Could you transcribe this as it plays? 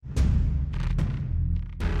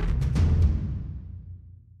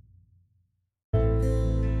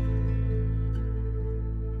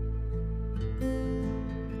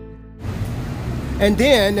And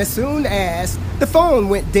then, as soon as the phone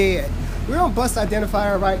went dead, we're on bus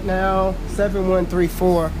identifier right now,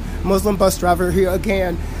 7134. Muslim bus driver here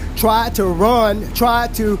again. Tried to run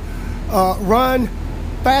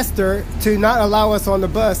faster to not allow us on the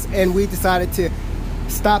bus, and we decided to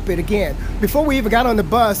stop it again. Before we even got on the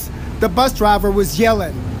bus driver was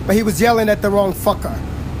yelling, but he was yelling at the wrong fucker.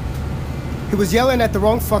 He was yelling at the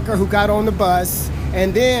wrong fucker who got on the bus,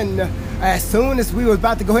 and then as soon as we was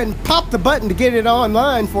about to go ahead and pop the button to get it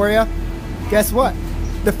online for you, guess what?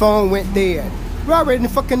 The phone went dead. We already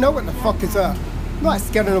fucking know what the fuck is up. I'm not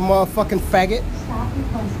scared of the motherfucking faggot.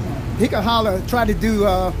 He can holler, try to do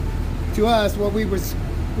to us what we was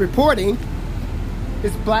reporting.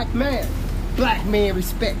 It's black man. Black man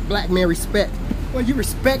respect. Black man respect. Well, you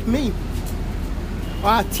respect me.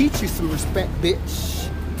 Well, I'll teach you some respect, bitch.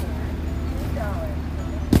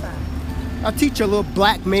 I'll teach a little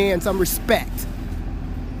black man some respect.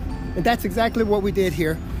 And that's exactly what we did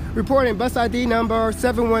here. Reporting bus ID number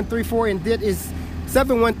 7134, and that is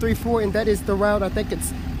 7134, and that is the route. I think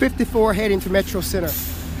it's 54 heading to Metro Center.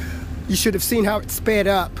 You should have seen how it sped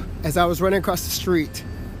up as I was running across the street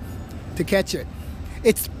to catch it.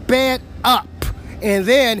 It sped up, and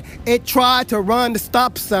then it tried to run the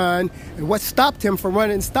stop sign, and what stopped him from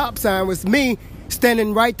running the stop sign was me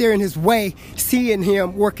standing right there in his way, seeing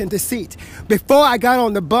him working the seat. Before I got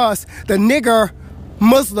on the bus, the nigger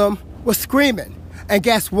Muslim was screaming. And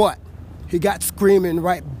guess what? He got screaming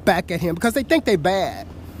right back at him because they think they bad.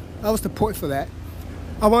 That was the point for that.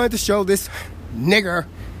 I wanted to show this nigger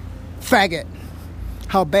faggot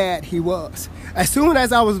how bad he was. As soon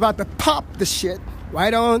as I was about to pop the shit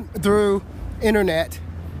right on through internet,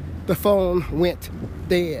 the phone went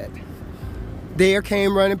dead. There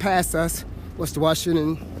came running past us was the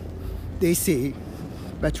Washington, D.C.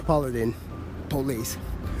 Metropolitan Police.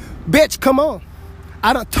 Bitch, come on.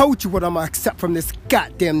 I done told you what I'm gonna accept from this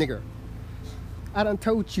goddamn nigger. I done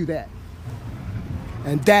told you that.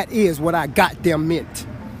 And that is what I goddamn meant.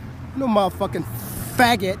 No motherfucking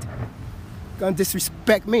faggot gonna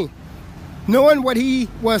disrespect me. Knowing what he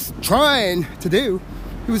was trying to do,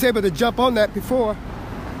 he was able to jump on that before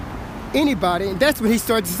anybody. And that's when he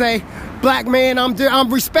started to say, black man,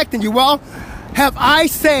 I'm respecting you. Well, have I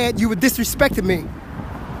said you were disrespecting me?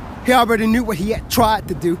 He already knew what he had tried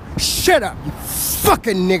to do. Shut up, you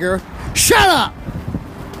fucking nigger. Shut up!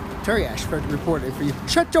 Terry Ashford reported for you.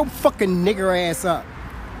 Shut your fucking nigger ass up,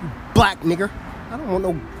 you black nigger. I don't want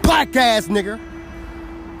no black ass nigger.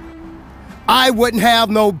 I wouldn't have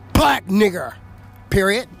no black nigger.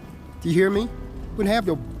 Period. Do you hear me? Wouldn't have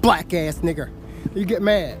no black ass nigger. You get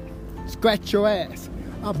mad. Scratch your ass.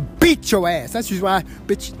 I'll beat your ass. That's just why,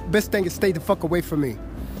 bitch, best thing is stay the fuck away from me.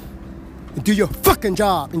 And do your fucking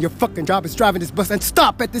job. And your fucking job is driving this bus and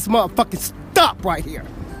stop at this motherfucking stop right here.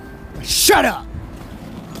 Shut up,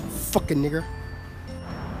 fucking nigger.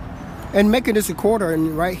 And making this recorder,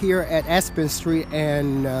 and right here at Aspen Street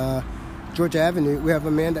and Georgia Avenue, we have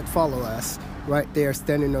a man that follow us right there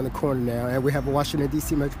standing on the corner now. And we have a Washington,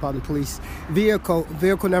 D.C. Metropolitan Police vehicle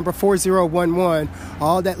number 4011.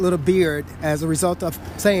 All that little beard as a result of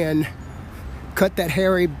saying, cut that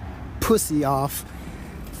hairy pussy off.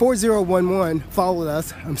 4011 followed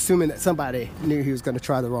us. I'm assuming that somebody knew he was going to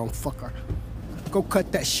try the wrong fucker. Go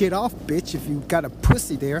cut that shit off, bitch, if you got a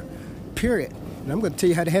pussy there. Period. And I'm going to tell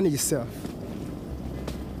you how to handle yourself.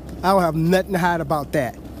 I don't have nothing to hide about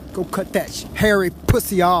that. Go cut that hairy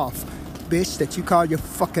pussy off, bitch, that you call your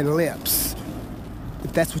fucking lips.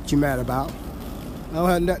 If that's what you're mad about. I don't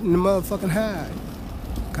have nothing to motherfucking hide.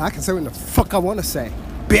 I can say what the fuck I want to say,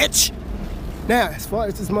 bitch. Now, as far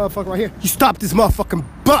as this motherfucker right here, you stop this motherfucking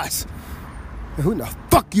bus. And who the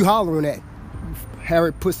fuck you hollering at? You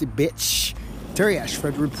hairy pussy bitch. Terry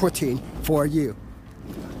Ashford reporting for you.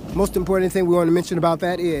 Most important thing we want to mention about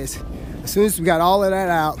that is, as soon as we got all of that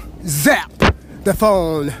out, zap, the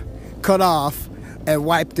phone cut off and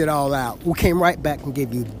wiped it all out. We came right back and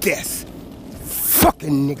gave you this.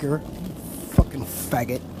 Fucking nigger. Fucking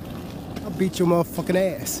faggot. I'll beat your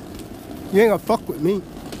motherfucking ass. You ain't gonna fuck with me.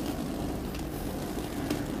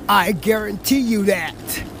 I guarantee you that.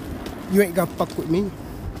 You ain't gonna fuck with me.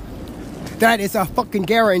 That is a fucking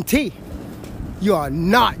guarantee. You are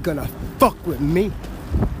not gonna fuck with me,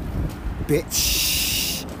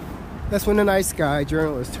 bitch. That's when a nice guy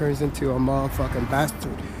journalist turns into a motherfucking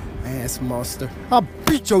bastard ass monster. I'll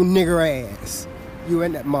beat your nigger ass. You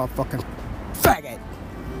and that motherfucking faggot.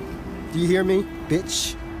 Do you hear me,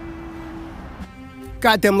 bitch?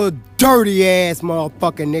 Goddamn little dirty ass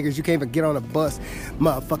motherfucking niggers. You can't even get on a bus,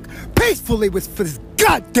 motherfucker. Peacefully with this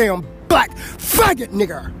goddamn black faggot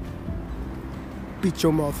nigger. Beat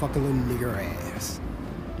your motherfucking little nigger ass.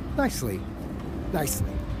 Nicely.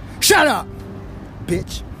 nicely. Shut up,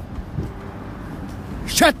 bitch.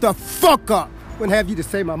 Shut the fuck up. Wouldn't have you to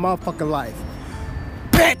save my motherfucking life.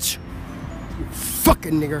 Bitch! You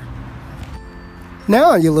fucking nigger.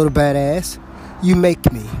 Now, you little badass, you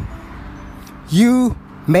make me. You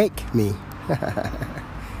make me.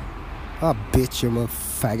 I'll bitch your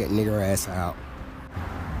faggot nigger ass out.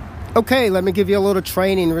 Okay, let me give you a little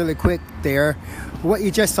training really quick there. What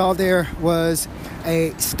you just saw there was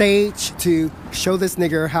a stage to show this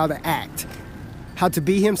nigger how to act, how to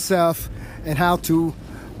be himself, and how to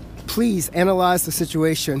please analyze the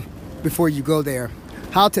situation before you go there.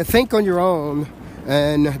 How to think on your own,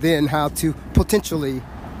 and then how to potentially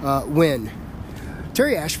win.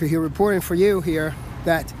 Terry Ashford here reporting for you here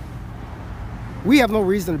that we have no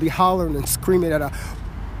reason to be hollering and screaming at a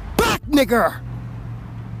black nigger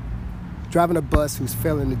driving a bus who's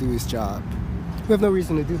failing to do his job. We have no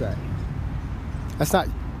reason to do that. That's not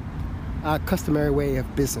our customary way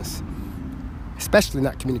of business, especially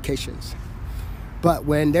not communications. But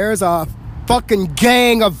when there's a fucking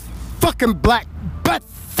gang of fucking black butt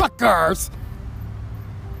fuckers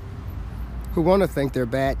who want to think they're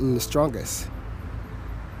bad and the strongest,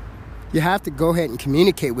 you have to go ahead and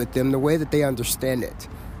communicate with them the way that they understand it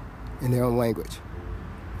in their own language.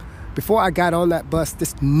 Before I got on that bus,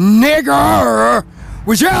 this nigger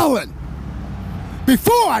was yelling.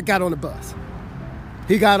 Before I got on the bus,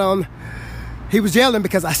 he was yelling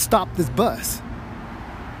because I stopped this bus.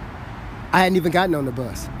 I hadn't even gotten on the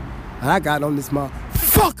bus. And I got on this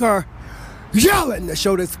motherfucker yelling to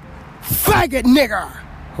show this faggot nigger,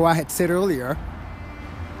 who I had said earlier,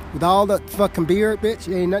 with all the fucking beard, bitch,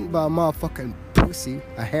 it ain't nothing but a motherfucking pussy,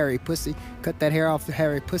 a hairy pussy. Cut that hair off the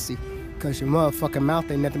hairy pussy, because your motherfucking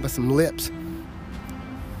mouth ain't nothing but some lips.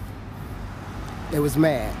 It was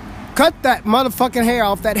mad. Cut that motherfucking hair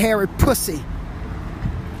off that hairy pussy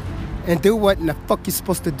and do what in the fuck you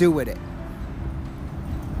supposed to do with it.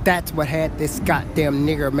 That's what had this goddamn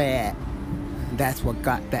nigger mad. That's what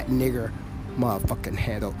got that nigger motherfucking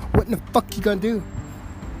handled. What in the fuck you gonna do?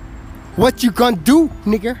 What you gonna do,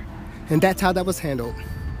 nigger? And that's how that was handled.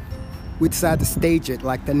 We decided to stage it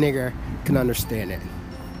like the nigger can understand it.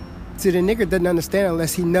 See, the nigger doesn't understand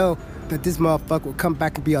unless he know that this motherfucker will come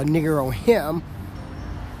back and be a nigger on him.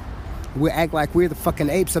 We'll act like we're the fucking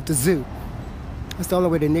apes of the zoo. That's the only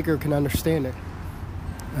way the nigger can understand it.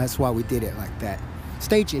 That's why we did it like that.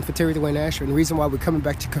 Staging for Terry Dwayne Asher. And the reason why we're coming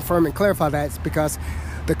back to confirm and clarify that is because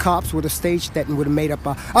the cops would have staged that and would have made up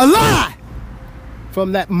a lie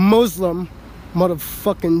from that Muslim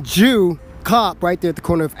motherfucking Jew cop right there at the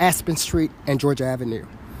corner of Aspen Street and Georgia Avenue.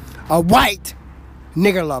 A white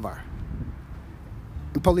nigger lover.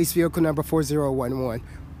 Police vehicle number 4011.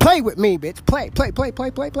 Play with me, bitch. Play.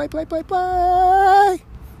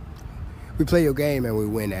 We play your game and we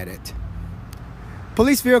win at it.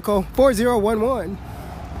 Police vehicle 4011.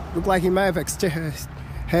 Looked like he might have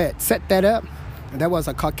had set that up. And that was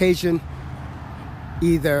a Caucasian,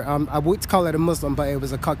 either, I would call it a Muslim, but it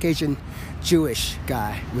was a Caucasian Jewish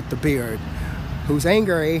guy with the beard who's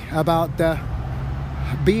angry about the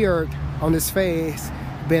beard on his face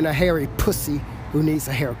being a hairy pussy who needs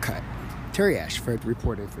a haircut. Terry Ashford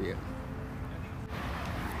reporting for you.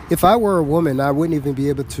 If I were a woman, I wouldn't even be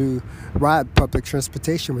able to ride public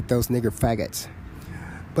transportation with those nigger faggots.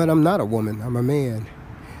 But I'm not a woman, I'm a man.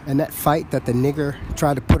 And that fight that the nigger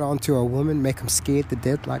tried to put onto a woman, make him scared to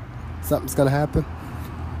death like something's gonna happen.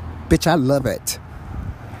 Bitch, I love it.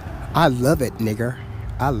 I love it, nigger.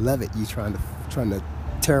 I love it, you trying to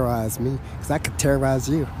terrorize me. Because I could terrorize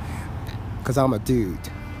you. Because I'm a dude.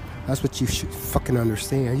 That's what you should fucking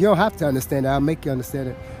understand. You don't have to understand it. I'll make you understand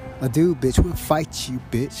it. A dude, bitch, we'll fight you,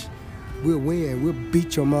 bitch. We'll win. We'll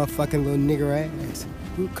beat your motherfucking little nigger ass.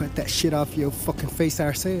 We'll cut that shit off your fucking face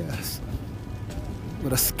ourselves.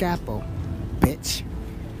 With a scalpel, bitch.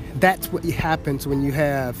 That's what happens when you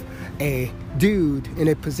have a dude in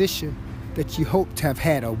a position that you hope to have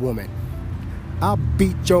had a woman. I'll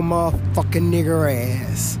beat your motherfucking nigger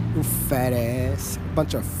ass. You fat ass.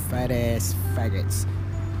 Bunch of fat ass faggots.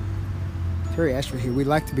 Terry Ashford here. We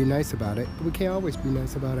like to be nice about it, but we can't always be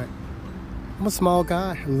nice about it. I'm a small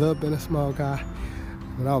guy. I love being a small guy.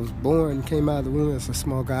 When I was born, came out of the womb as a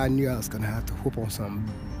small guy, I knew I was going to have to whoop on some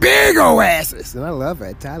big ol' asses. And I love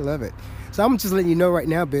it. I love it. So I'm just letting you know right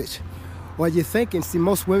now, bitch, what you're thinking. See,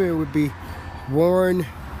 most women would be worn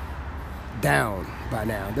down by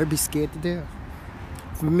now. They'd be scared to death.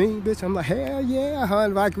 For me, bitch, I'm like, hell yeah, huh?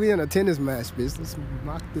 If I could be in a tennis match, bitch, let's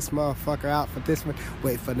knock this motherfucker out for this one.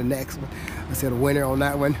 Wait for the next one. I said a winner on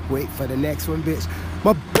that one. Wait for the next one, bitch.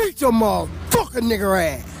 I'ma beat your motherfucking nigger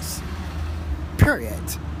ass. Period.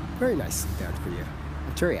 Very nice down for you.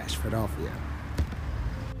 I'm Terry Ashford, all for you.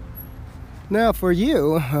 Now for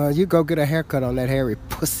you, you go get a haircut on that hairy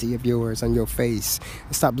pussy of yours on your face.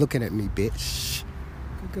 And stop looking at me, bitch.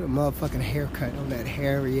 Go get a motherfucking haircut on that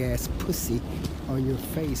hairy ass pussy on your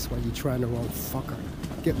face while you trying the wrong fucker.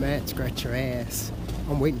 Get mad, scratch your ass.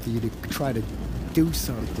 I'm waiting for you to try to do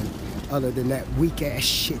something other than that weak ass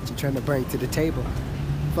shit you're trying to bring to the table.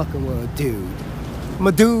 Fucking with a dude. I'm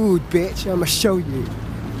a dude, bitch. I'ma show you.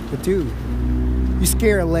 A dude. You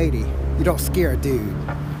scare a lady. You don't scare a dude.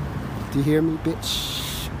 Do you hear me,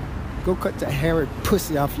 bitch? Go cut that hairy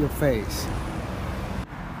pussy off your face.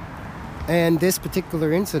 And this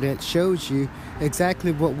particular incident shows you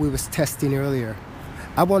exactly what we was testing earlier.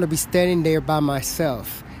 I want to be standing there by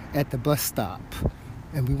myself at the bus stop,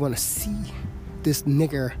 and we want to see this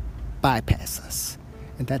nigger bypass us.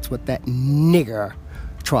 And that's what that nigger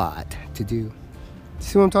tried to do.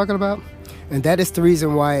 See what I'm talking about? And that is the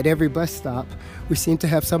reason why at every bus stop we seem to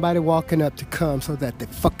have somebody walking up to come so that the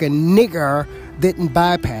fucking nigger didn't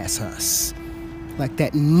bypass us. Like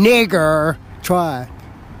that nigger tried.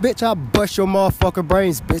 Bitch, I'll bust your motherfucking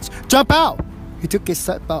brains, bitch. Jump out! He took his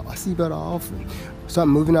seatbelt off and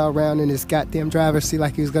started moving all around in his goddamn driver's seat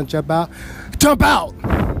like he was gonna jump out. Jump out!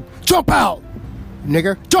 Jump out!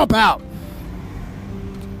 Nigger, jump out!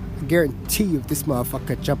 I guarantee you if this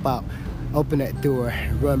motherfucker jump out, open that door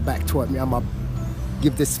and run back toward me, I'ma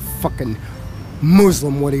give this fucking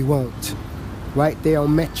Muslim what he wants. Right there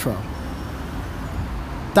on Metro.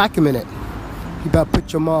 Document it. You better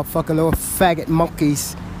put your motherfucking little faggot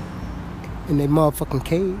monkeys in their motherfucking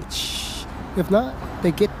cage. If not,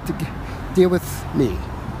 they get to deal with me,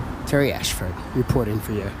 Terry Ashford, reporting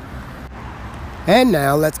for you. And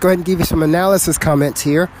now, let's go ahead and give you some analysis comments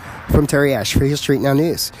here from Terry Ashford, your Street Now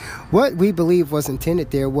News. What we believe was intended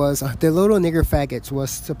there was the little nigger faggots was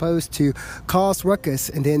supposed to cause ruckus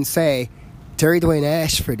and then say, Terry Dwayne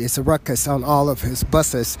Ashford is a ruckus on all of his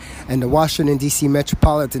buses, and the Washington, D.C.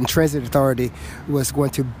 Metropolitan Transit Authority was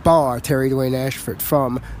going to bar Terry Dwayne Ashford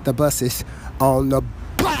from the buses on the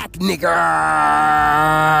black nigger.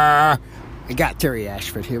 I got Terry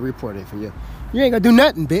Ashford here reporting for you. You ain't gonna do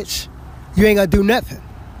nothing, bitch. You ain't gonna do nothing.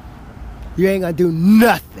 You ain't gonna do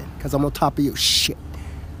nothing, because I'm on top of your shit.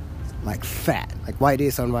 Like fat, like white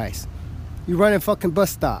is on rice. You running fucking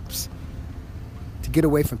bus stops to get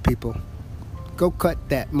away from people. Go cut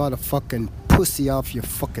that motherfucking pussy off your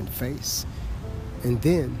fucking face. And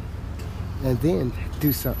then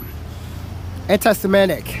do something.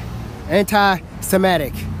 Anti-Semitic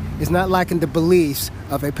is not liking the beliefs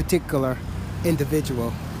of a particular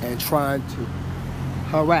individual and trying to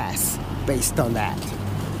harass based on that.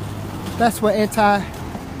 That's what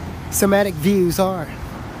anti-Semitic views are.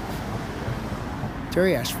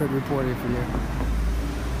 Terry Ashford reported for you.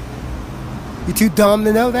 You too dumb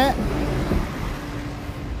to know that?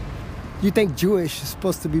 You think Jewish is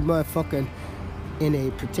supposed to be motherfucking in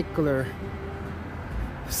a particular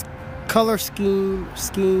color scheme,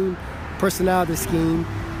 personality scheme?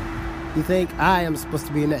 You think I am supposed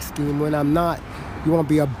to be in that scheme when I'm not? You want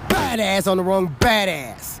to be a badass on the wrong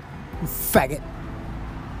badass, you faggot.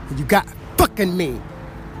 And you got fucking me.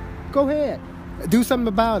 Go ahead. Do something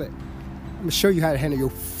about it. I'm going to show you how to handle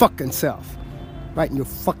your fucking self. Right in your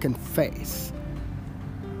fucking face.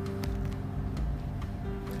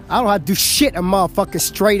 I don't have to do shit a motherfucking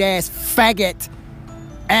straight ass faggot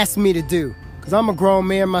asked me to do. Because I'm a grown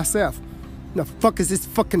man myself. The fuck is this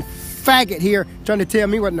fucking faggot here trying to tell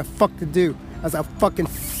me what in the fuck to do? As a fucking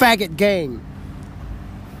faggot gang.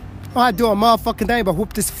 I don't have to do a motherfucking thing but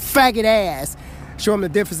whoop this faggot ass. Show him the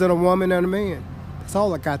difference of a woman and a man. That's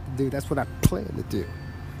all I got to do. That's what I plan to do.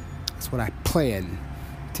 That's what I plan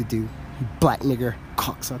to do. You black nigger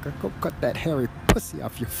cocksucker. Go cut that hairy pussy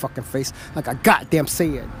off your fucking face like I goddamn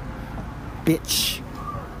said. Bitch.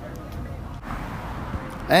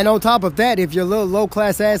 And on top of that, if your little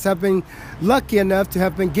low-class ass have been lucky enough to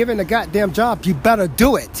have been given a goddamn job, you better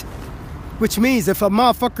do it. Which means if a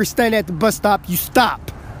motherfucker standing at the bus stop, you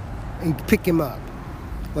stop and pick him up.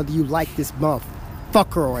 Whether you like this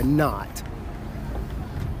motherfucker or not.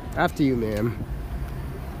 After you, ma'am.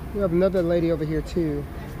 We have another lady over here, too.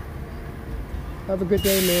 Have a good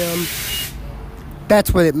day, ma'am.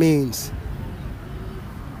 That's what it means.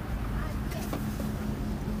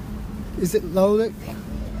 Is it loaded?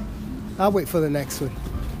 I'll wait for the next one.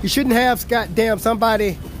 You shouldn't have goddamn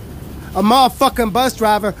somebody, a motherfucking bus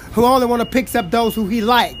driver who only want to pick up those who he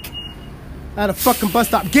like at a fucking bus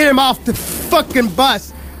stop. Get him off the fucking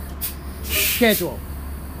bus schedule.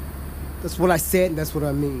 That's what I said and that's what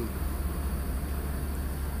I mean.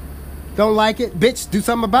 Don't like it? Bitch, do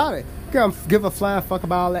something about it. Give a flying fuck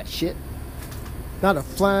about all that shit. Not a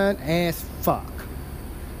flying ass fuck.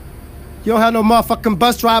 You don't have no motherfucking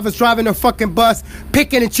bus drivers driving the fucking bus,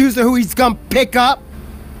 picking and choosing who he's gonna pick up,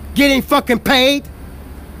 getting fucking paid.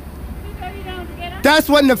 That's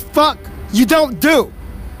what the fuck you don't do.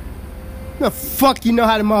 The fuck you know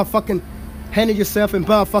how to motherfucking handle yourself in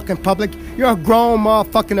motherfucking public? You're a grown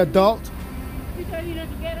motherfucking adult. You tell you not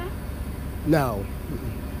to get on? No.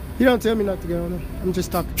 You don't tell me not to get on it. I'm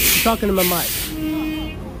just talking to my mic.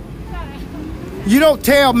 You don't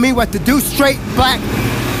tell me what to do, straight black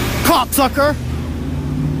cocksucker.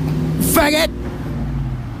 Faggot.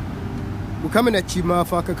 We're coming at you,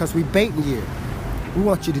 motherfucker, because we baiting you. We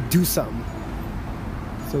want you to do something.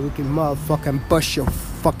 So we can motherfucking bust your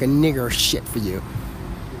fucking nigger shit for you.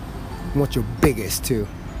 We want your biggest too,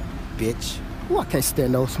 bitch. Ooh, I can't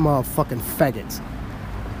stand those motherfucking faggots.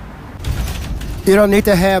 You don't need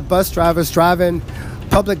to have bus drivers driving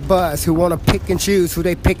public bus who want to pick and choose who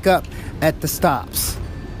they pick up at the stops.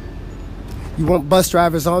 You want bus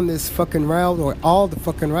drivers on this fucking route or all the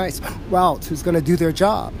fucking routes who's going to do their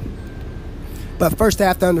job. But first they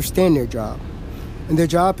have to understand their job. And their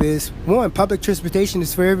job is, one, public transportation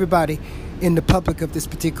is for everybody in the public of this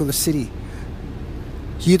particular city.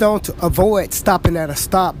 You don't avoid stopping at a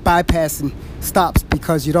stop, bypassing stops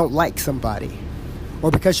because you don't like somebody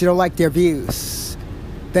or because you don't like their views.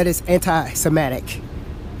 That is anti-Semitic,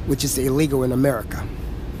 which is illegal in America.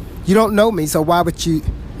 You don't know me, so why would you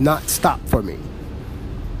not stop for me?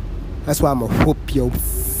 That's why I'm gonna whoop your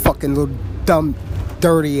fucking little dumb,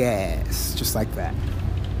 dirty ass, just like that.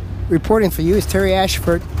 Reporting for you is Terry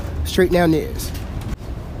Ashford, Street Now News.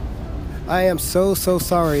 I am so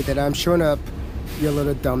sorry that I'm showing up your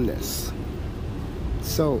little dumbness.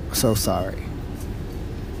 So sorry.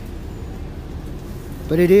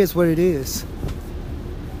 But it is what it is.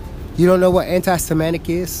 You don't know what anti-Semitic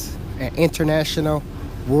is? An international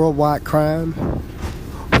worldwide crime?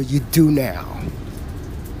 Well, you do now.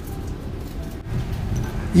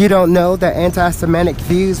 You don't know that anti-Semitic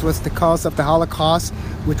views was the cause of the Holocaust,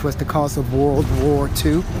 which was the cause of World War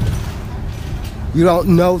II? You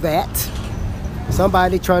don't know that?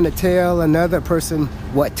 Somebody trying to tell another person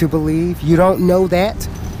what to believe? You don't know that?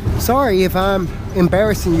 Sorry if I'm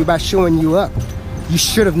embarrassing you by showing you up. You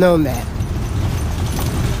should have known that.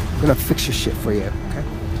 I'm gonna fix your shit for you, okay?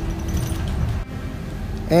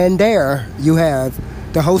 And there you have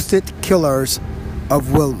the hosted killers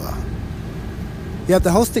of Wilma. You have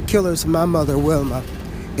the hosted killers of my mother, Wilma,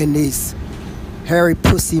 and these hairy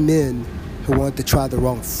pussy men who want to try the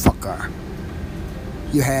wrong fucker.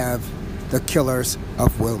 You have the killers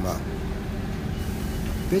of Wilma.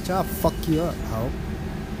 Bitch, I'll fuck you up, ho.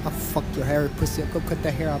 I'll fuck your hairy pussy up. Go cut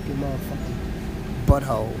the hair off your motherfucking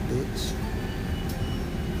butthole, bitch.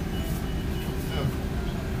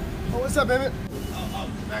 Oh, what's up, Emmett?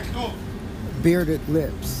 Next door. Bearded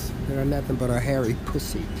lips. They're nothing but a hairy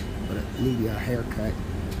pussy. But needing a haircut.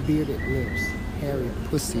 Bearded lips. Hairy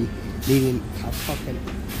pussy needing a fucking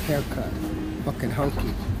haircut. Fucking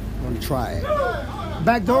hunky. Wanna try it.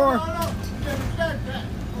 Back door.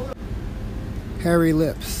 Hairy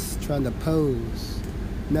lips. Trying to pose.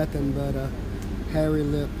 Nothing but a hairy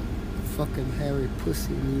lip. Fucking hairy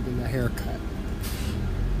pussy needing a haircut.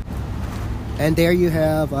 And there you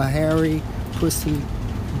have a hairy pussy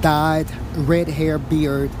dyed red hair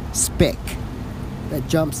beard speck that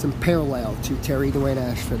jumps in parallel to Terry Dwayne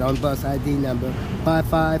Ashford on bus ID number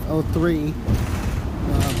 5503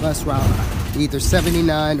 bus route, either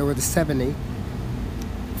 79 or the 70.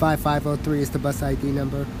 5503 is the bus ID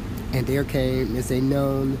number, and there is a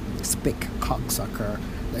known spick cocksucker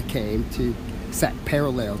that sat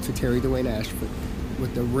parallel to Terry Dwayne Ashford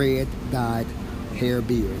with the red dyed hair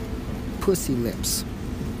beard, pussy lips,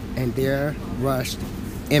 and there rushed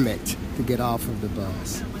Emmett to get off of the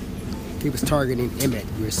bus. He was targeting Emmett,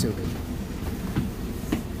 we're assuming.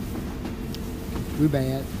 We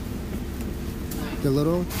bad. The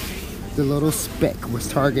little speck was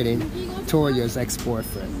targeting Toria's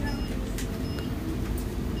ex-boyfriend.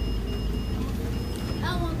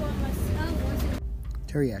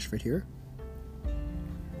 Terry Ashford here.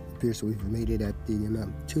 Appears we've made it at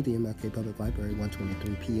to the MLK Public Library,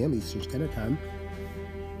 1:23 p.m. Eastern Standard Time,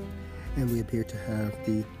 and we appear to have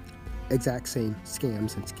the exact same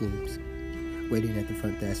scams and schemes waiting at the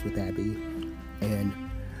front desk with Abby and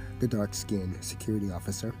the dark-skinned security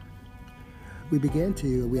officer.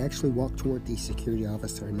 We actually walked toward the security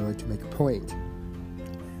officer in order to make a point.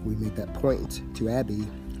 We made that point to Abby,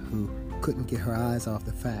 who couldn't get her eyes off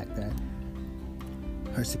the fact that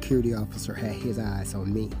her security officer had his eyes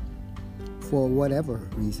on me for whatever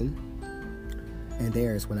reason. And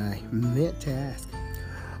there's when I meant to ask,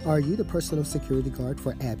 are you the personal security guard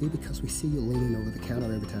for Abby? Because we see you leaning over the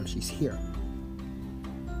counter every time she's here.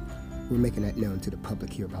 we're making that known to the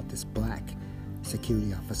public here about this black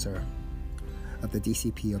security officer of the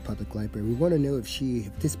DCPO Public Library. We want to know if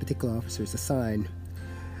this particular officer is assigned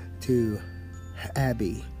to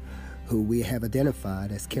Abby, who we have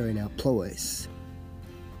identified as carrying out ploys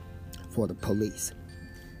for the police,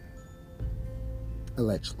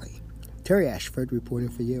 allegedly. Terry Ashford reporting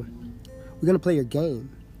for you. We're going to play your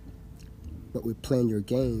game, but we're playing your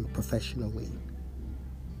game professionally.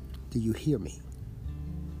 Do you hear me?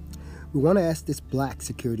 We want to ask this black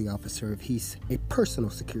security officer if he's a personal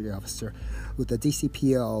security officer with a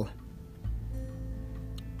DCPL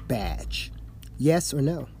badge. Yes or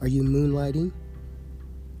no? Are you moonlighting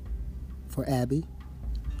for Abby?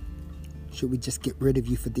 Should we just get rid of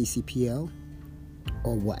you for DCPL?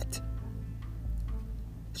 Or what?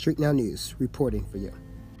 Street Now News reporting for you.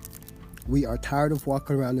 We are tired of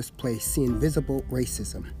walking around this place seeing visible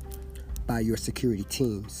racism by your security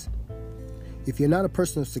teams. If you're not a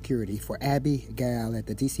personal security for Abby Gal at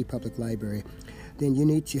the DC Public Library, then you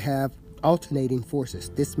need to have alternating forces.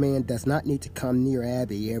 This man does not need to come near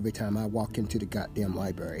Abby every time I walk into the goddamn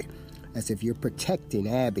library, as if you're protecting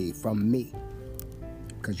Abby from me,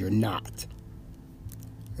 because you're not.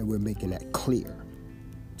 And we're making that clear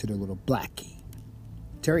to the little blackie.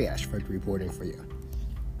 Terry Ashford reporting for you.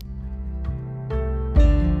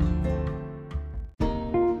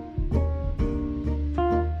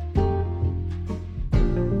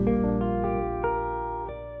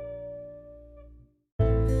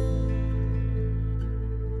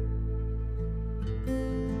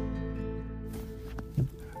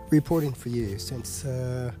 Reporting for you since,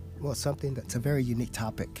 something that's a very unique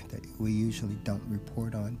topic that we usually don't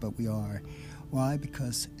report on, but we are. Why?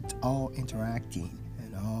 Because it's all interacting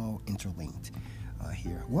and all interlinked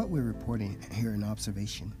here. What we're reporting here in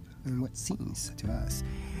observation, and what seems to us,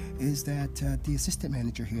 is that the assistant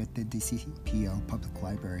manager here at the DCPO Public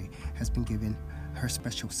Library has been given her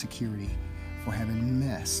special security for having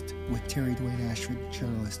messed with Terry Dwayne Ashford,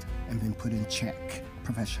 journalist, and been put in check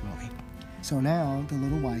professionally. So now the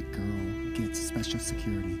little white girl gets special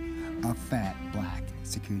security, a fat black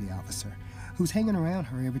security officer who's hanging around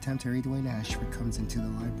her every time Terry Dwayne Ashford comes into the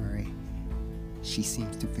library. She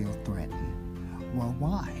seems to feel threatened. Well,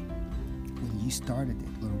 why? When you started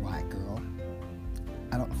it, little white girl,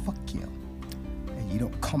 I don't fuck you, and you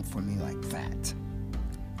don't come for me like that.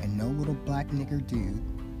 And no little black nigger dude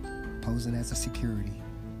posing as a security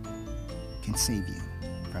can save you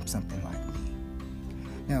from something like me.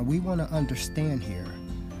 Now, we want to understand here,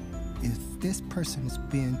 if this person is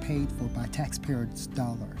being paid for by taxpayers'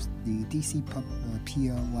 dollars, the DC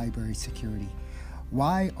PL Library security,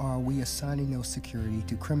 why are we assigning those security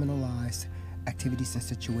to criminalize activities and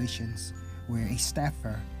situations where a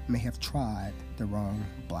staffer may have tried the wrong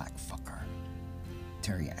black fucker?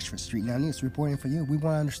 Terry Ashford, Street Now News, reporting for you. We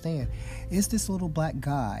want to understand, is this little black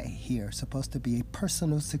guy here supposed to be a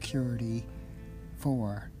personal security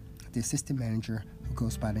for the assistant manager who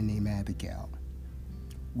goes by the name Abigail?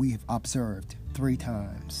 We have observed 3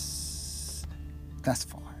 times thus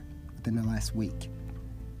far within the last week,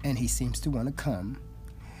 and he seems to want to come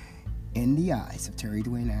in the eyes of Terry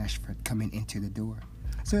Dwayne Ashford coming into the door.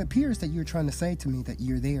 So it appears that you're trying to say to me that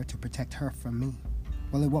you're there to protect her from me.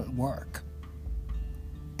 Well, it won't work.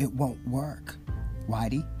 It won't work,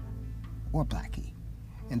 Whitey or Blackie.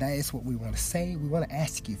 And that is what we want to say. We want to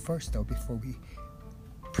ask you first, though, before we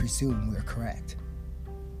presume we're correct.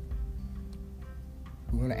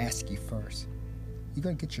 We want to ask you first. You're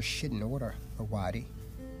going to get your shit in order, Whitey.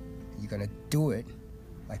 You're going to do it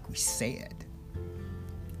like we said.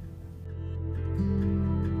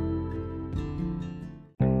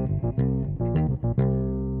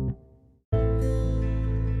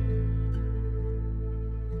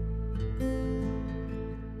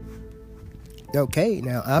 Okay,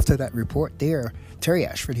 now after that report there, Terry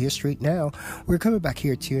Ashford here, Street Now, we're coming back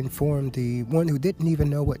here to inform the one who didn't even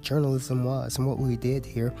know what journalism was and what we did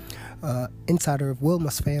here, insider of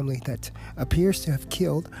Wilma's family that appears to have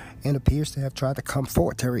killed and appears to have tried to come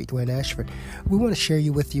for Terry Dwayne Ashford. We want to share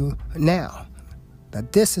with you now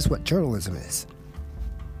that this is what journalism is.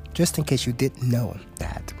 Just in case you didn't know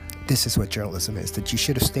that, this is what journalism is, that you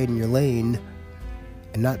should have stayed in your lane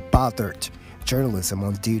and not bothered journalism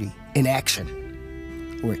on duty, in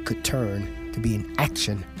action, or it could turn to be an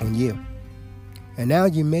action on you. And now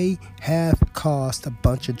you may have caused a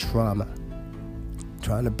bunch of drama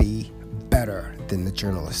trying to be better than the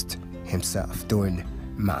journalist himself doing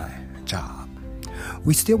my job.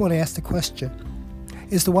 We still want to ask the question,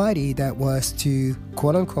 is the Whitey that was to,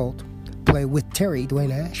 quote unquote, play with Terry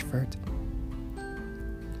Dwayne Ashford,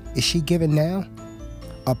 is she given now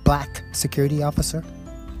a black security officer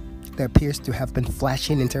that appears to have been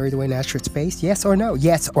flashing in Terry Dwayne Ashford's face? Yes or no?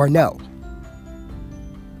 Yes or no?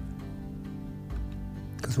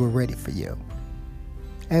 Because we're ready for you.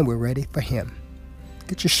 And we're ready for him.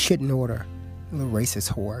 Get your shit in order, little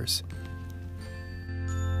racist whores.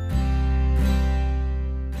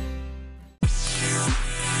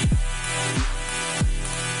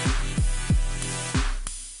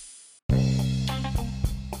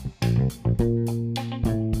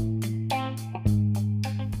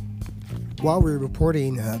 While we're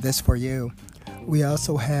reporting this for you, we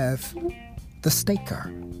also have the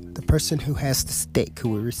staker, the person who has the stake, who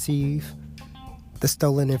will receive the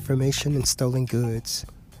stolen information and stolen goods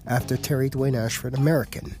after Terry Dwayne Ashford,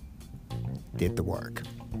 American, did the work.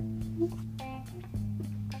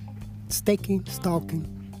 Staking,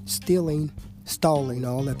 stalking, stealing, stalling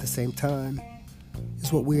all at the same time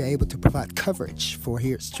is what we are able to provide coverage for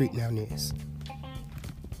here at Street Now News.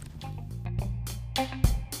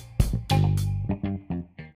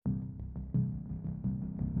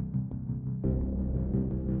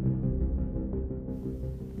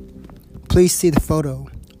 Please see the photo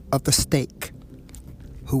of the stake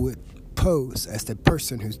who would pose as the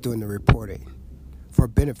person who's doing the reporting for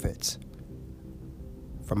benefits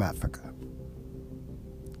from Africa.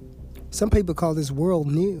 Some people call this world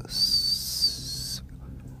news.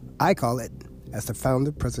 I call it, as the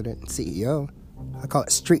founder, president, and CEO, I call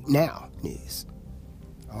it Street Now News.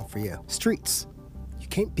 All for you. Streets. You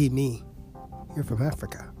can't be me. You're from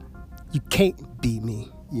Africa. You can't be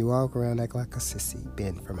me. You walk around act like a sissy,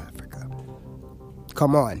 being from Africa.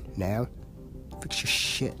 Come on, now. Fix your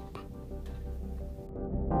shit.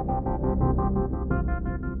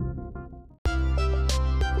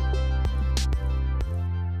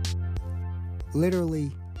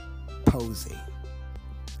 Literally posing.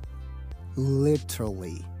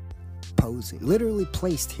 Literally posing. Literally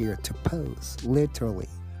placed here to pose. Literally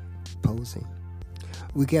posing.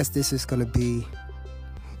 We guess this is going to be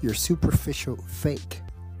your superficial fake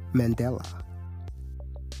Mandela.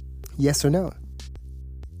 Yes or no?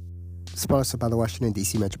 Sponsored by the Washington,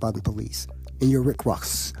 D.C. Metropolitan Police and your Rick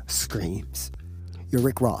Ross screams. Your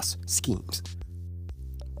Rick Ross schemes.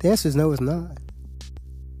 The answer is no, it's not.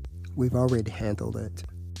 We've already handled it.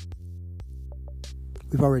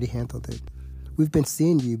 We've already handled it. We've been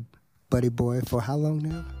seeing you, buddy boy, for how long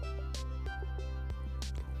now?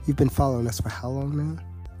 You've been following us for how long now?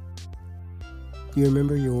 You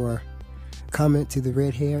remember your comment to the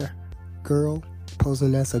red hair girl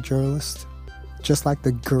posing as a journalist? Just like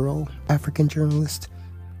the girl, African journalist,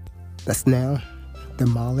 that's now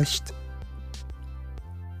demolished.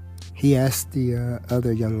 He asked the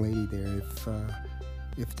other young lady there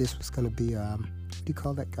if this was going to be, what do you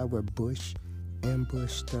call that guy where Bush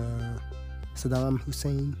ambushed Saddam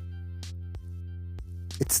Hussein?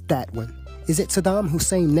 It's that one. Is it Saddam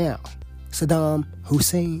Hussein now? Saddam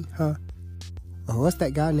Hussein, huh? Or what's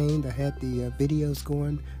that guy named that had the videos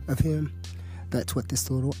going of him? That's what this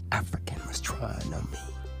little African was trying on me.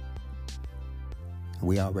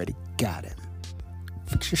 We already got him.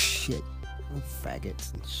 Fix your shit, you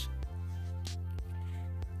faggots and shit.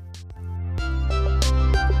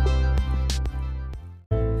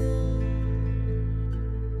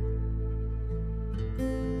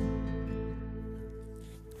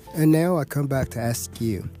 And now I come back to ask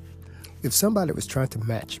you, if somebody was trying to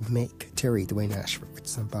make Terry Dwayne Ashford with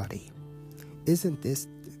somebody, isn't this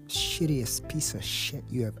the shittiest piece of shit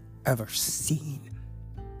you have ever seen?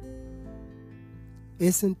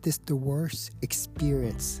 Isn't this the worst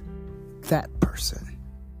experience that person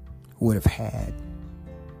would have had?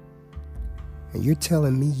 And you're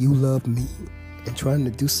telling me you love me and trying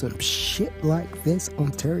to do some shit like this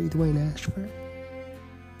on Terry Dwayne Ashford?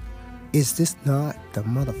 Is this not the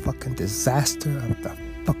motherfucking disaster of the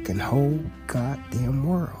fucking whole goddamn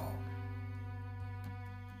world?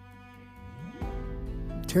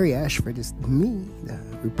 Terry Ashford is me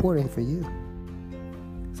reporting for you.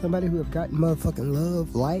 Somebody who have gotten motherfucking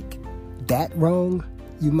love like that wrong,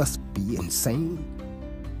 you must be insane.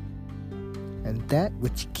 And that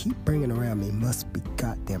which you keep bringing around me must be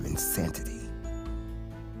goddamn insanity.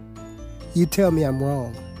 You tell me I'm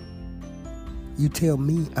wrong. You tell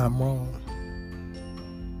me I'm wrong.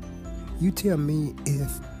 You tell me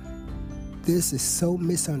if this is so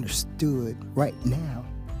misunderstood right now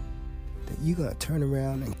that you're going to turn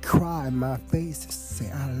around and cry in my face and say,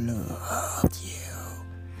 I loved you.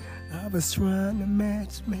 I was trying to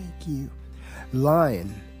matchmake you.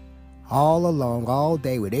 Lying all along, all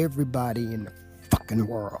day with everybody in the fucking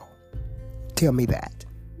world. Tell me that.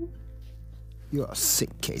 You're a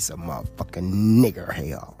sick case of motherfucking nigger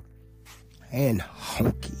hell. And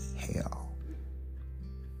honky hell.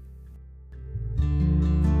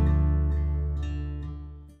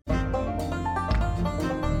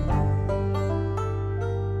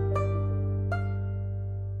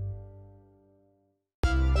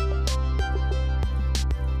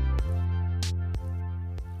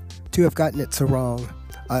 To have gotten it so wrong,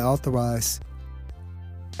 I authorize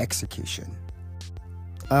execution.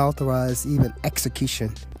 I authorize even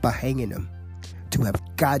execution by hanging them. To have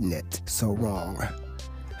gotten it so wrong,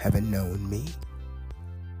 having known me.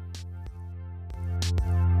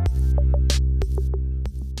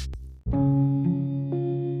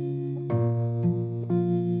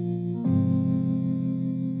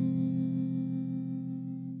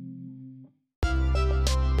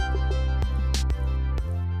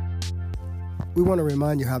 We want to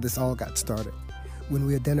remind you how this all got started when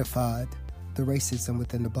we identified the racism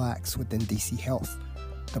within the blacks within DC Health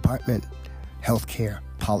Department healthcare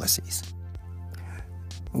policies.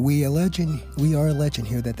 We are alleging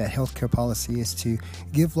here that healthcare policy is to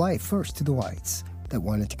give life first to the whites that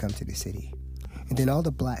wanted to come to the city. And then all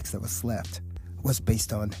the blacks that was left was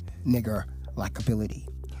based on nigger likability.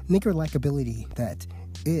 Nigger likability that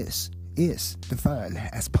is defined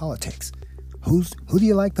as politics. Who do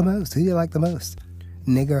you like the most? Who do you like the most?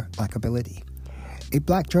 Nigger likability. A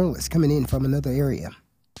black journalist coming in from another area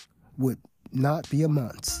would not be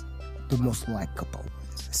amongst the most likable,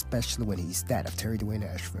 especially when he's that of Terry Dwayne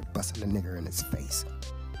Ashford busting a nigger in his face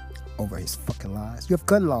over his fucking lies. You have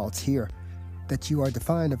gun laws here that you are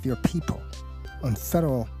defined of your people on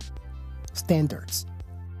federal standards.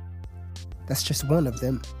 That's just one of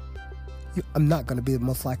them. I'm not going to be the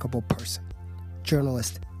most likable person.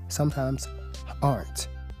 Journalists sometimes aren't.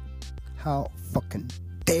 How fucking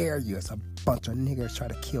dare you as a bunch of niggers try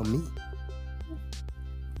to kill me?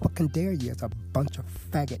 Fucking dare you as a bunch of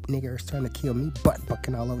faggot niggers trying to kill me, butt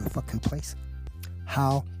fucking all over the fucking place.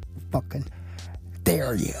 How fucking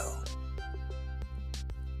dare you,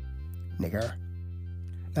 nigger?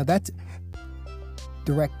 Now that's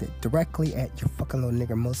directed directly at your fucking little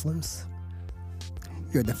nigger Muslims.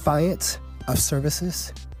 Your defiance of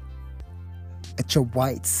services at your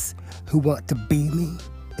whites who want to be me.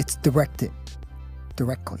 It's directed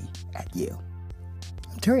directly at you.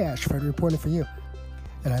 I'm Terry Ashford reporting for you.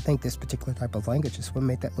 And I think this particular type of language is what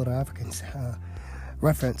made that little African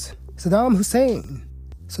reference. Saddam Hussein.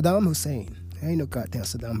 I ain't no goddamn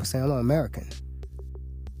Saddam Hussein. I'm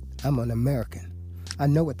an American. I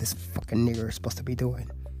know what this fucking nigger is supposed to be doing.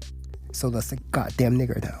 So let's a goddamn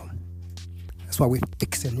nigger down. That's why we're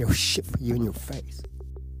fixing your shit for you in your face.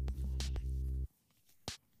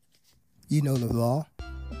 You know the law.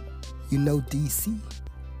 You know DC.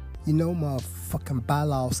 You know motherfucking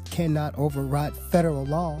bylaws cannot override federal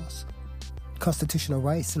laws, constitutional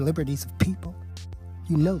rights and liberties of people.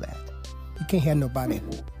 You know that. You can't have nobody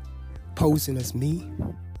posing as me.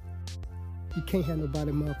 You can't have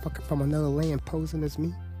nobody motherfucking from another land posing as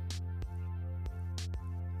me.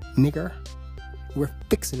 Nigger, we're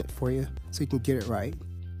fixing it for you so you can get it right.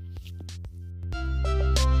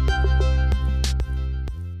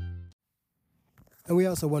 And we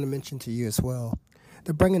also want to mention to you as well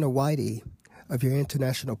that bringing a whitey of your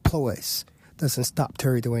international ploys doesn't stop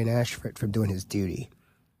Terry Dwayne Ashford from doing his duty.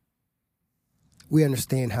 We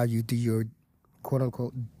understand how you do your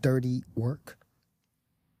quote-unquote dirty work.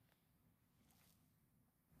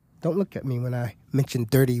 Don't look at me when I mention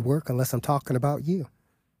dirty work unless I'm talking about you.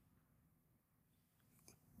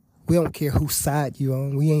 We don't care whose side you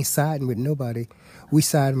on. We ain't siding with nobody. We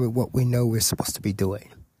siding with what we know we're supposed to be doing.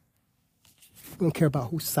 We don't care about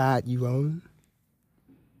whose side you on.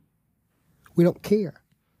 We don't care.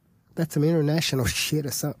 That's some international shit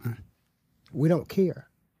or something. We don't care.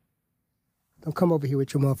 Don't come over here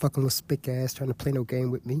with your motherfucking little spick ass trying to play no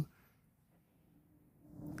game with me.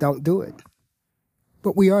 Don't do it.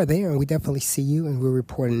 But we are there and we definitely see you and we're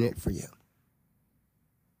reporting it for you.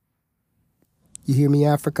 You hear me,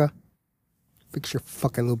 Africa? Fix your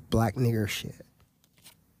fucking little black nigger shit.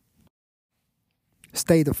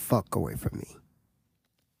 Stay the fuck away from me.